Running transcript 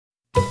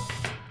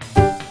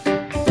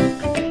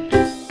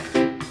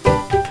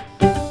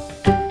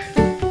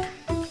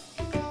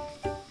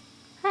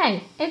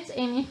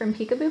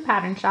from Peekaboo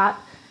Pattern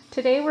Shop.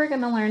 Today we're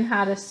going to learn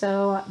how to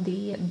sew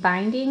the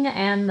binding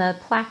and the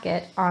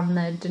placket on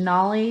the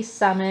Denali,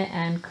 Summit,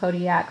 and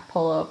Kodiak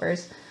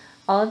pullovers.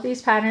 All of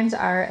these patterns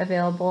are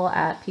available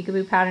at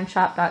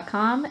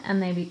peekaboopatternshop.com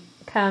and they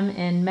come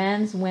in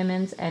men's,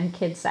 women's, and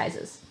kids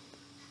sizes.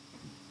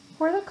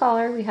 For the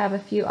collar, we have a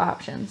few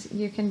options.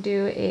 You can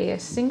do a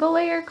single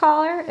layer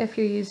collar if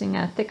you're using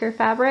a thicker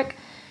fabric.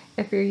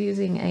 If you're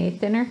using a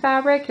thinner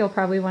fabric, you'll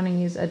probably want to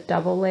use a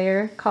double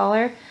layer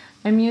collar.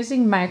 I'm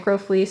using micro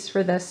fleece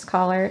for this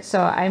collar,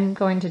 so I'm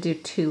going to do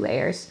 2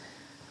 layers.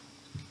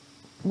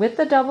 With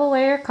the double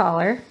layer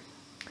collar,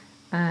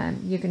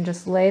 you can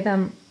just lay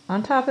them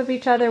on top of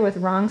each other with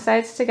wrong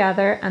sides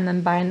together and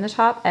then bind the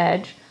top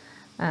edge,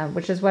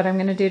 which is what I'm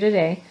going to do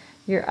today.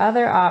 Your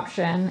other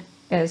option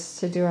is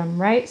to do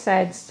them right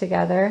sides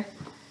together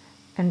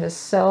and just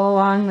sew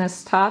along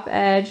this top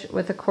edge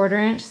with a 1/4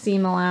 inch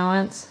seam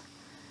allowance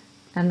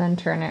and then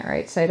turn it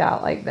right side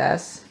out like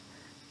this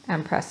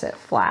and press it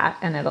flat,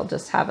 and it'll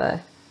just have a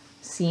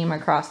seam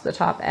across the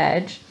top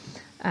edge.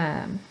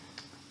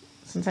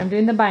 Since I'm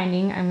doing the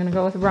binding, I'm going to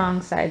go with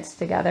wrong sides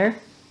together.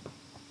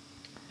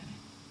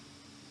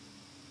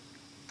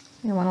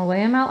 You want to lay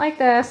them out like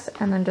this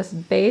and then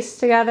just baste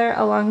together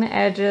along the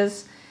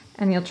edges,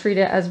 and you'll treat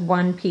it as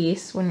one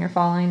piece when you're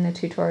following the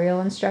tutorial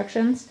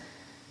instructions.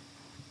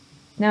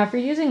 Now if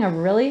you're using a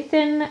really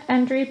thin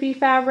and drapey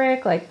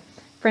fabric like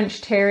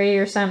French terry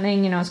or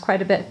something, you know, it's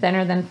quite a bit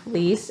thinner than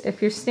fleece.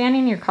 If you're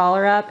standing your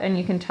collar up and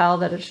you can tell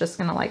that it's just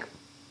gonna like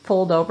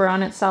fold over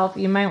on itself,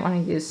 you might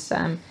want to use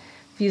some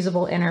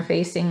fusible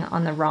interfacing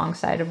on the wrong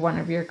side of one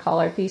of your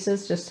collar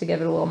pieces just to give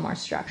it a little more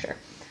structure.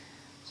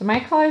 So my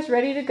collar is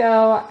ready to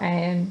go.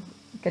 I'm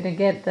gonna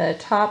get the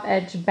top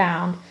edge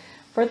bound.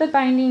 For the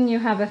binding, you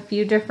have a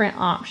few different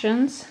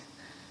options.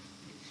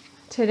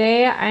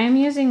 Today I'm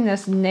using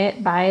this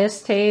knit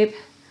bias tape.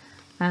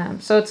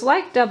 So it's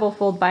like double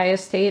fold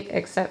bias tape,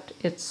 except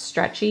it's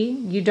stretchy.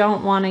 You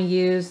don't want to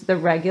use the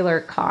regular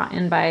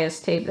cotton bias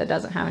tape that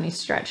doesn't have any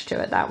stretch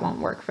to it. That won't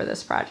work for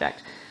this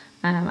project.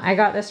 I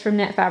got this from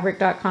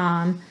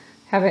knitfabric.com,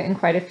 have it in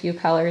quite a few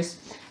colors.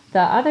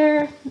 The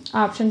other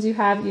options you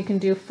have, you can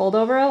do fold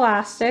over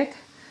elastic.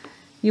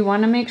 You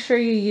want to make sure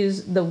you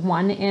use the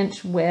 1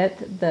 inch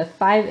width. The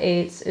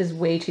 5/8 is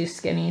way too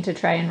skinny to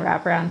try and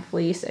wrap around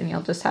fleece, and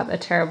you'll just have a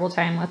terrible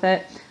time with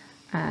it.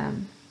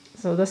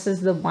 So this is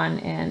the 1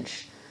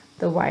 inch,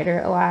 the wider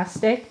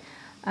elastic.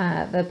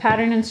 The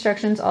pattern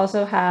instructions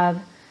also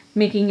have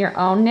making your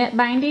own knit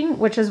binding,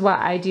 which is what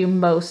I do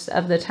most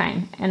of the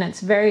time. And it's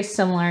very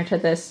similar to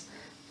this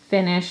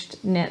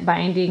finished knit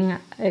binding,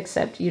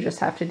 except you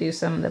just have to do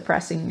some of the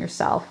pressing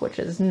yourself, which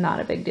is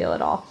not a big deal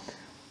at all.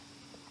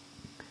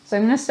 So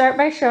I'm going to start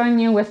by showing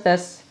you with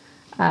this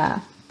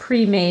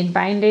pre-made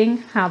binding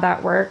how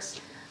that works.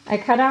 I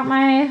cut out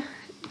my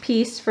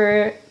piece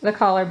for the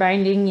collar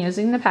binding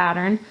using the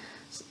pattern.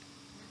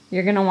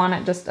 You're going to want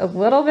it just a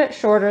little bit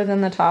shorter than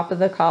the top of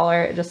the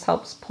collar. It just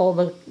helps pull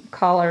the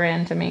collar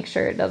in to make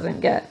sure it doesn't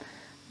get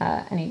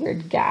any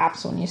weird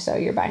gaps when you sew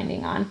your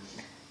binding on.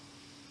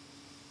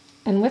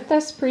 And with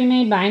this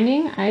pre-made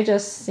binding, I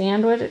just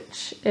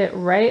sandwich it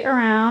right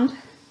around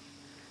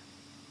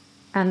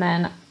and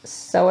then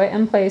sew it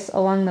in place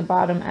along the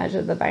bottom edge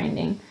of the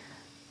binding.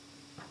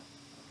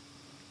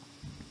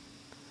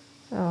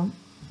 So I'm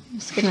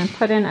just going to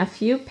put in a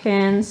few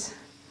pins,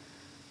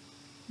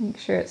 make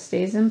sure it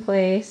stays in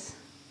place.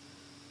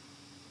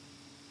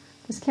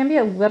 This can be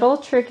a little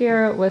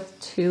trickier with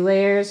 2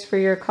 layers for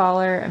your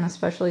collar, and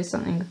especially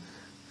something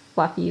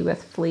fluffy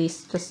with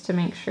fleece, just to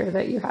make sure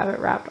that you have it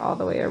wrapped all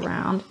the way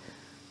around.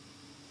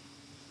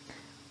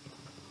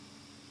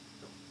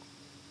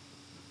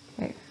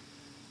 Okay.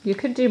 You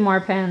could do more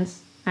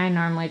pins. I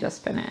normally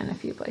just pin it in a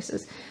few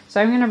places. So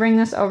I'm going to bring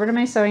this over to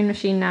my sewing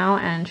machine now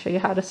and show you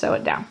how to sew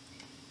it down.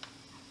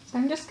 So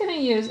I'm just going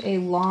to use a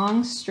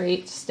long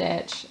straight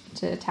stitch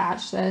to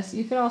attach this.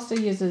 You could also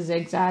use a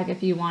zigzag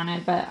if you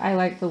wanted, but I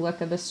like the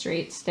look of the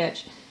straight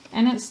stitch,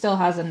 and it still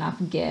has enough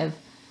give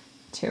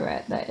to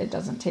it that it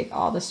doesn't take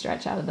all the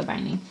stretch out of the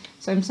binding.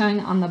 So I'm sewing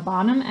on the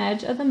bottom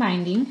edge of the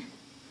binding,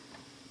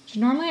 which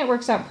normally it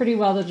works out pretty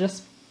well to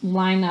just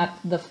line up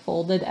the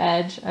folded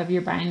edge of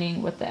your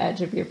binding with the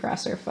edge of your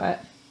presser foot.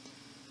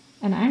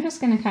 And I'm just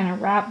going to kind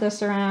of wrap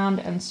this around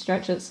and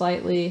stretch it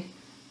slightly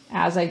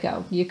as I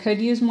go. You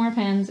could use more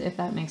pins if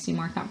that makes you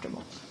more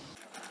comfortable.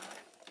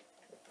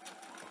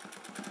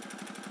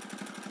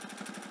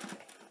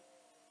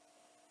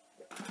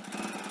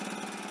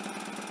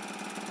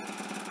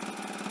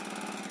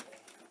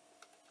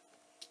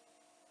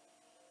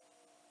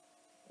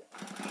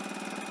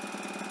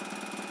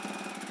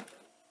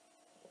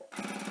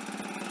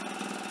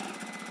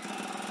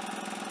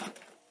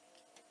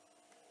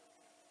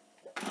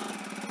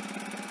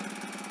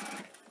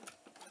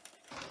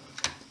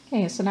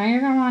 Okay, so now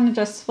you're going to want to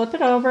just flip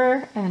it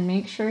over and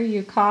make sure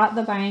you caught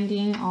the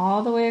binding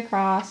all the way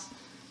across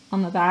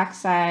on the back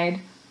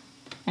side.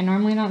 I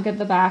normally don't get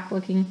the back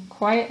looking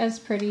quite as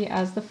pretty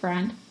as the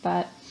front,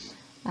 but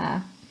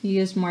if you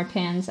used more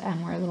pins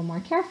and were a little more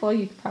careful,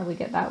 you could probably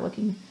get that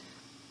looking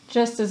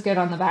just as good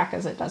on the back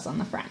as it does on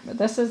the front. But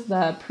this is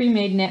the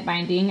pre-made knit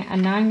binding,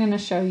 and now I'm going to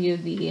show you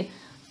the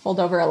fold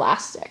over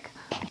elastic.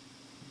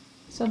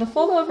 So the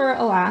fold over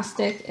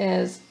elastic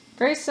is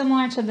very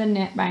similar to the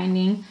knit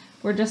binding.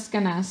 We're just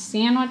going to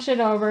sandwich it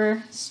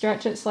over,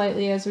 stretch it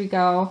slightly as we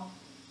go,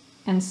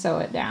 and sew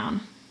it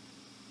down.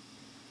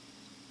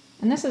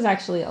 And this is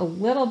actually a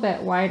little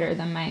bit wider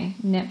than my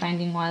knit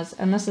binding was,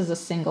 and this is a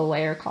single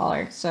layer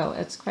collar, so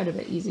it's quite a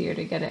bit easier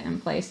to get it in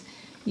place.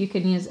 You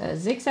can use a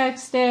zigzag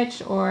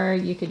stitch, or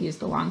you could use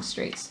the long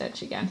straight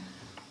stitch again.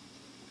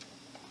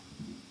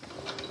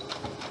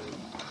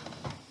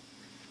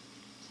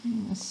 So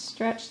I'm going to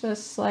stretch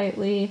this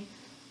slightly,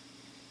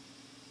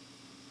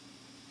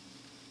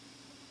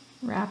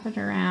 wrap it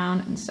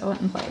around, and sew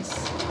it in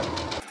place.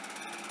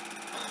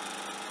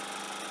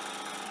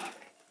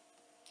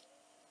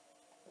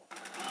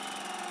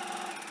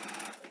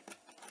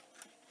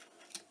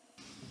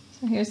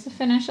 So here's the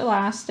finished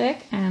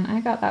elastic, and I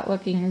got that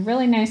looking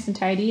really nice and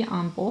tidy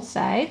on both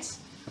sides.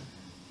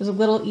 It was a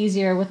little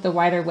easier with the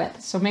wider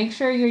width, so make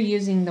sure you're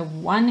using the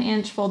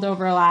 1-inch fold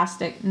over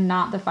elastic,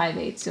 not the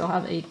 5/8. You'll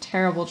have a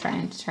terrible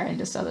time trying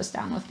to sew this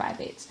down with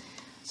 5/8.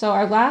 So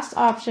our last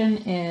option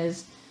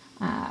is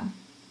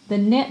the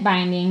knit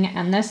binding,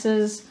 and this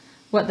is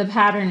what the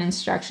pattern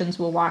instructions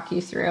will walk you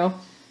through,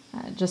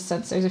 just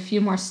since there's a few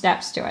more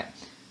steps to it.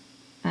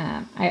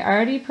 I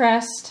already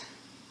pressed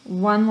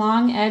one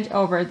long edge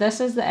over. This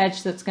is the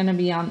edge that's going to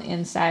be on the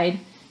inside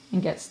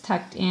and gets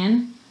tucked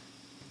in.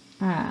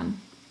 And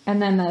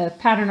then the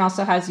pattern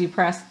also has you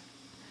press,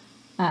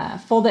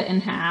 fold it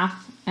in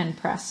half and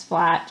press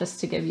flat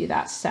just to give you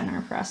that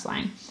center press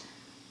line.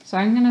 So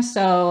I'm going to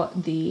sew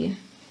the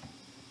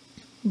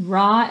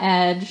raw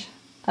edge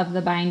of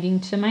the binding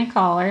to my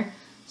collar,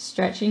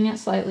 stretching it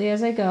slightly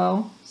as I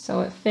go so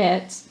it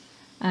fits.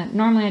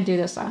 Normally I do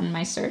this on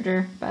my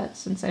serger, but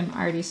since I'm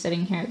already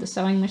sitting here at the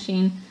sewing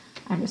machine,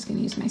 I'm just going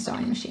to use my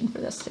sewing machine for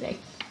this today.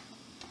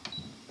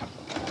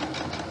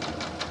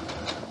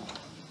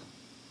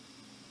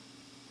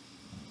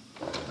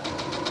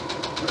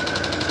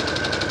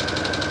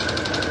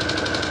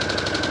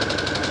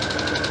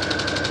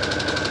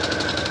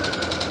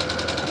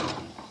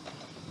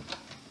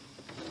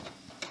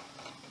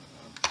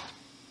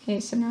 Okay,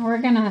 so now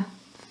we're going to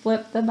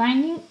flip the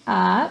binding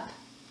up.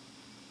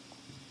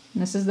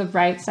 And this is the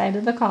right side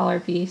of the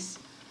collar piece.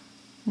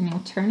 And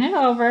you'll turn it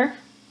over.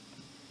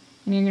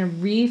 And you're going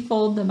to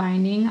refold the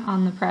binding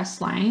on the pressed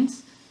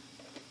lines.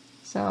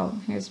 So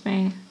here's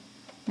my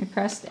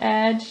pressed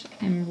edge.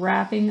 I'm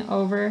wrapping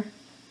over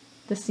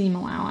the seam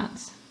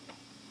allowance.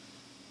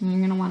 And you're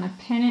going to want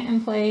to pin it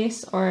in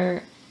place,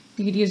 or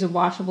you could use a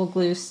washable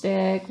glue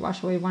stick,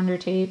 wash away Wonder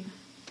Tape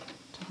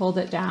to hold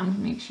it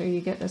down. Make sure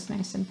you get this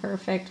nice and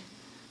perfect.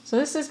 So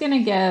this is going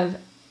to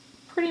give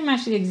pretty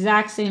much the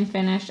exact same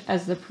finish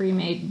as the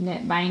pre-made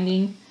knit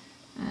binding.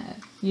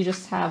 You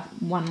just have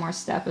one more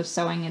step of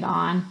sewing it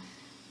on.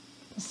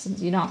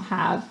 Since you don't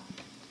have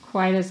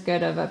quite as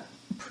good of a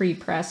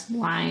pre-pressed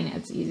line,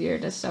 it's easier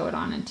to sew it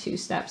on in 2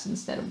 steps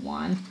instead of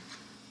 1.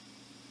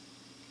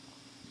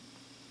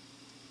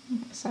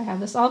 Okay, so I have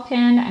this all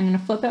pinned. I'm going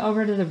to flip it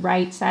over to the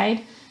right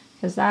side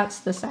because that's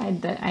the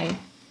side that I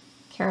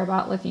care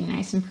about looking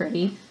nice and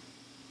pretty.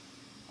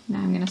 Now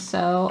I'm going to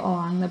sew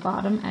along the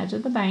bottom edge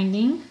of the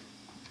binding.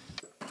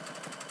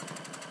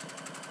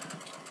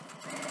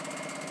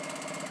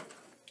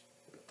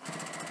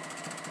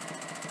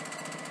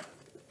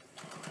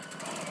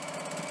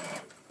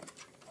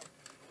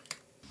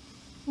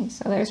 Okay,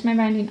 so there's my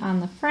binding on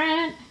the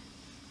front,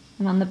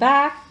 and on the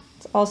back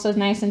it's also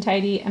nice and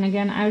tidy. And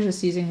again, I was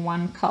just using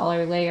 1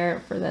 collar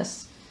layer for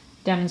this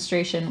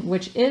demonstration,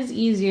 which is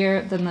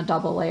easier than the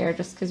double layer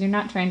just because you're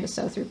not trying to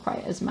sew through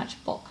quite as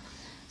much bulk.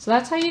 So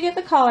that's how you get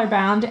the collar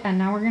bound, and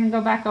now we're going to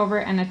go back over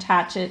and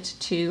attach it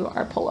to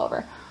our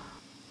pullover.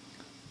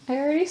 I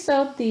already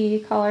sewed the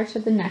collar to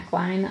the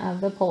neckline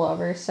of the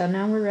pullover, so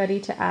now we're ready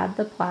to add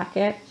the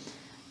placket.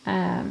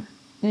 The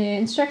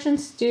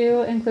instructions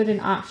do include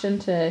an option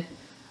to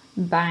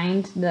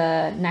bind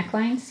the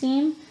neckline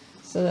seam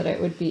so that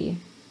it would be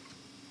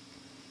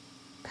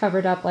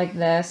covered up like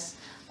this.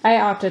 I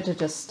opted to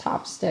just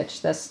top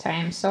stitch this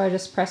time, so I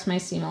just pressed my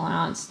seam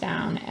allowance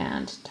down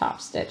and top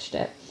stitched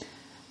it.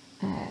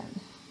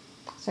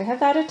 So I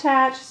have that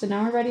attached, so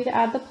now we're ready to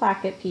add the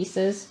placket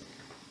pieces.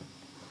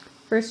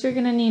 First, you're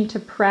going to need to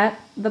prep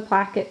the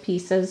placket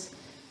pieces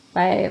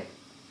by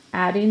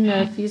adding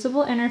the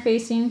fusible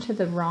interfacing to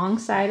the wrong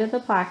side of the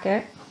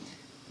placket.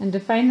 And to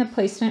find the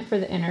placement for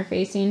the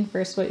interfacing,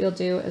 first what you'll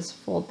do is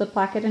fold the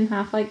placket in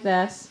half like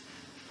this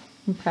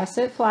and press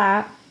it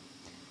flat.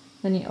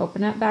 Then you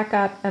open it back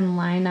up and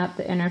line up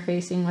the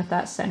interfacing with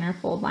that center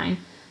fold line.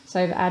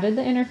 So I've added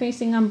the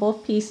interfacing on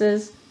both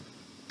pieces,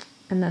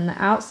 and then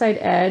the outside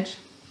edge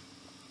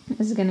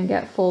is going to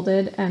get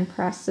folded and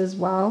pressed as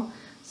well,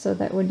 so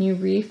that when you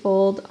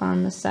refold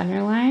on the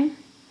center line,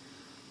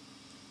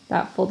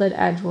 that folded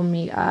edge will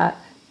meet up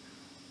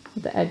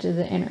with the edge of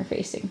the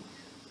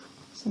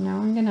So now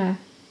I'm going to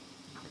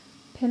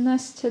pin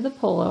this to the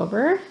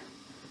pullover.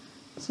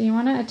 So you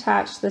want to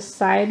attach the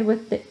side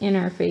with the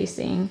inner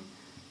facing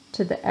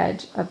to the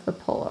edge of the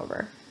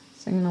pullover.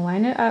 So I'm going to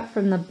line it up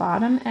from the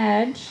bottom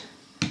edge.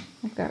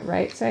 I've got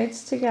right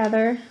sides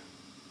together.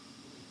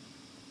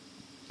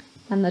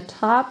 And the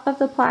top of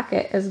the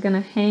placket is going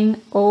to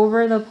hang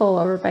over the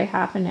pullover by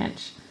 1/2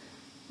 inch.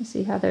 You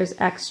see how there's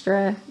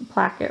extra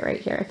placket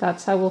right here.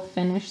 That's how we'll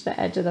finish the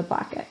edge of the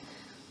placket.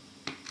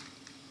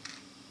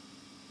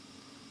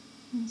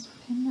 Let's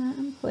pin that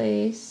in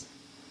place.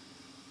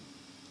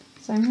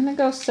 So I'm going to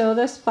go sew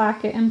this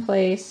placket in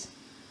place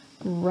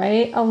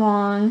right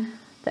along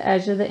the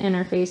edge of the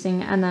inner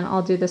facing, and then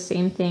I'll do the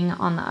same thing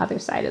on the other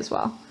side as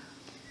well.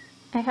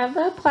 I have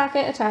the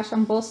placket attached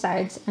on both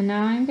sides, and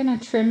now I'm going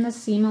to trim the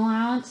seam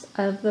allowance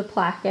of the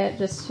placket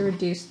just to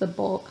reduce the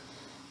bulk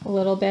a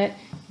little bit.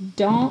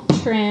 Don't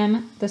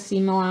trim the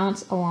seam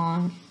allowance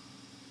along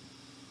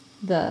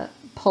the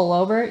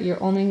pullover.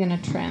 You're only going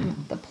to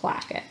trim the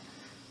placket.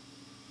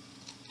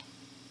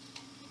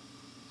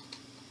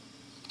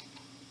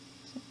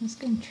 So I'm just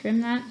going to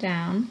trim that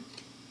down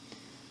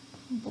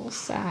on both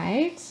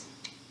sides.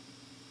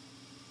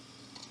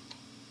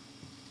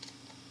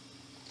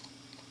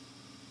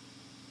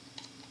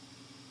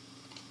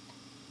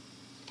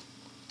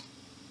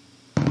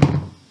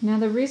 Now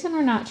the reason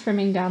we're not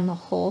trimming down the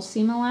whole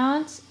seam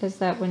allowance is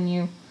that when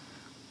you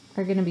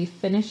are going to be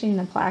finishing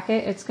the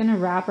placket, it's going to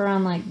wrap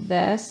around like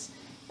this,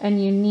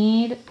 and you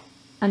need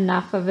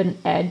enough of an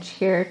edge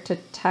here to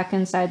tuck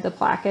inside the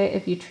placket.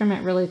 If you trim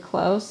it really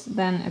close,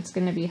 then it's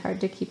going to be hard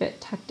to keep it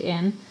tucked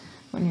in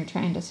when you're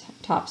trying to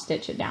top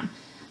stitch it down.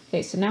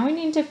 Okay, so now we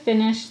need to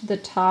finish the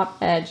top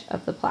edge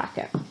of the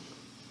placket.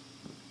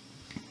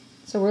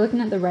 So we're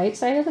looking at the right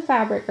side of the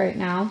fabric right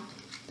now.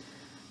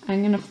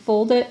 I'm going to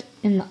fold it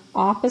in the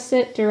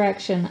opposite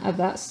direction of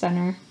that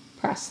center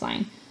press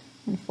line.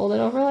 And fold it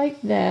over like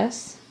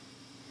this.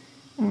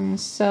 And we're going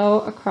to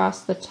sew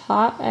across the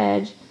top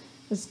edge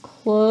as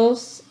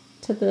close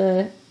to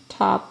the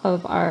top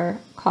of our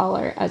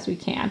collar as we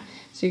can.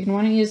 So you're going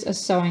to want to use a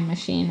sewing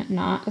machine,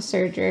 not a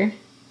serger.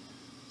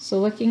 So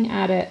looking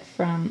at it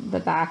from the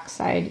back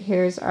side,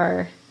 here's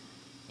our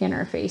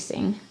inner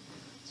facing.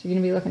 So you're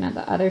going to be looking at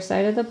the other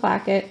side of the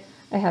placket.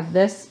 I have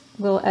this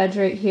little edge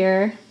right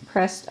here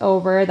pressed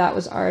over. That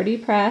was already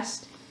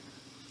pressed.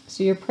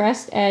 So your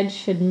pressed edge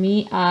should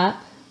meet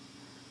up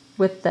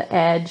with the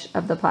edge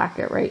of the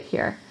placket right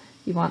here.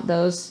 You want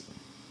those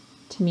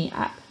to meet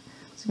up.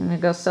 So I'm going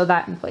to go sew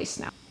that in place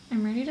now.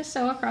 I'm ready to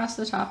sew across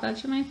the top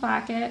edge of my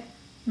placket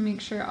and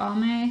make sure all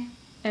my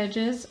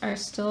edges are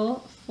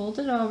still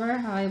folded over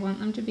how I want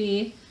them to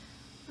be.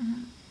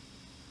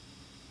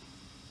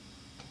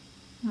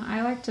 Now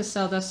I like to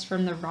sew this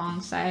from the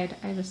wrong side.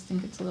 I just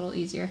think it's a little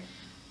easier.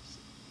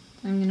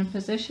 I'm going to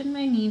position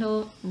my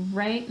needle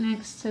right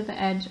next to the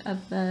edge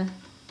of the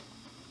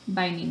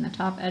binding, the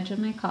top edge of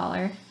my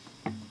collar,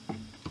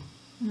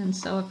 and then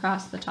sew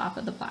across the top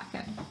of the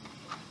placket.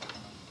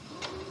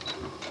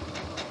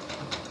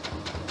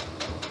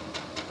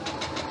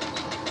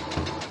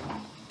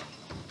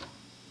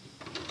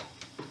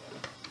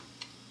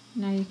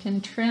 Now you can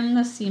trim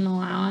the seam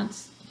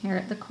allowance here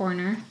at the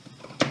corner,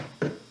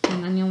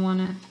 and then you'll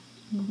want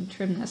to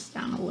trim this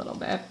down a little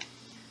bit.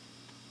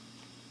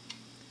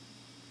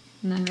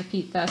 And then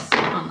repeat this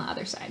on the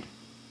other side.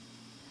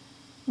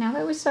 Now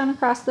that we've sewn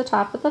across the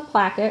top of the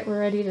placket,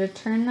 we're ready to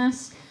turn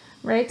this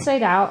right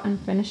side out and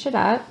finish it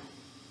up.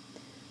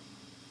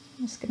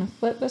 I'm just going to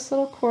flip this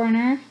little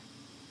corner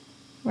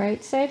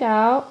right side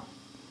out,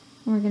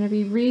 and we're going to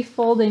be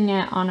refolding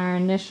it on our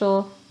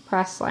initial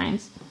press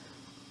lines.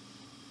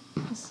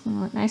 This is going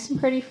to look nice and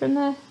pretty from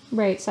the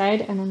right side,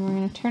 and then we're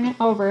going to turn it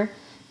over,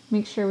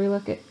 make sure we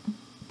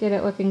get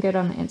it looking good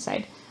on the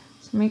inside.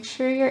 Make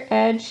sure your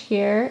edge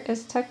here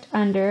is tucked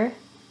under,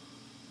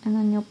 and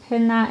then you'll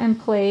pin that in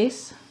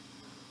place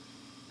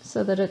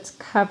so that it's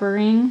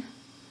covering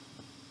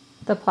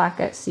the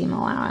placket seam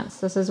allowance.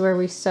 This is where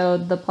we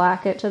sewed the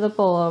placket to the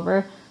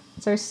pullover.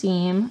 It's our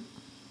seam.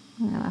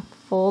 I'm going to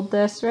fold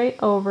this right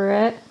over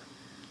it.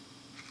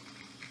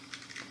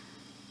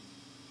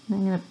 And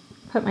I'm going to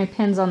put my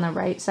pins on the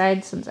right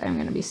side since I'm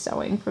going to be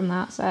sewing from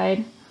that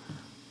side.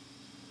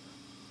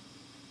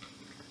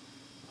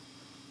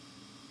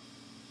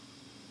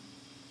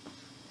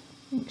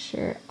 Make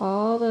sure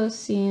all those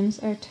seams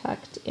are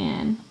tucked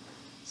in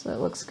so it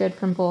looks good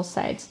from both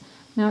sides.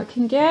 Now it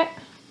can get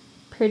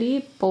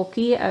pretty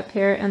bulky up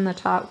here in the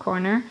top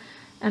corner,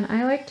 and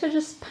I like to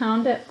just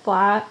pound it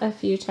flat a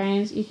few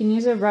times. You can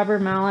use a rubber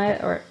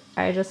mallet, or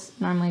I just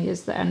normally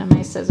use the end of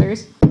my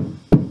scissors.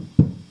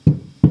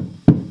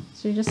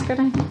 So you're just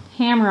gonna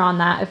hammer on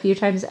that a few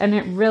times, and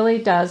it really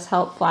does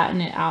help flatten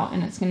it out,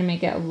 and it's gonna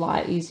make it a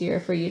lot easier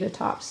for you to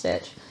top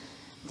stitch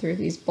through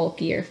these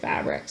bulkier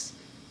fabrics.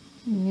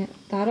 And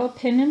that'll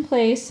pin in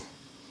place,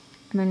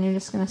 and then you're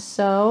just going to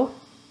sew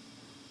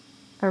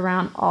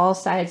around all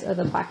sides of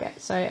the placket.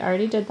 So I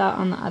already did that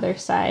on the other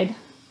side.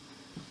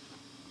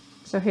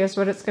 So here's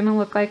what it's going to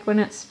look like when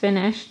it's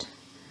finished.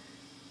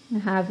 You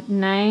have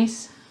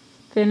nice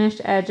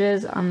finished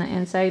edges on the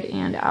inside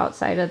and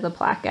outside of the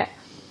placket.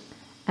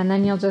 And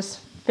then you'll just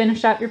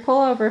finish up your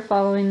pullover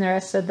following the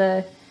rest of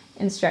the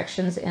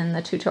instructions in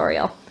the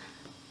tutorial.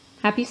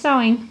 Happy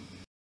sewing!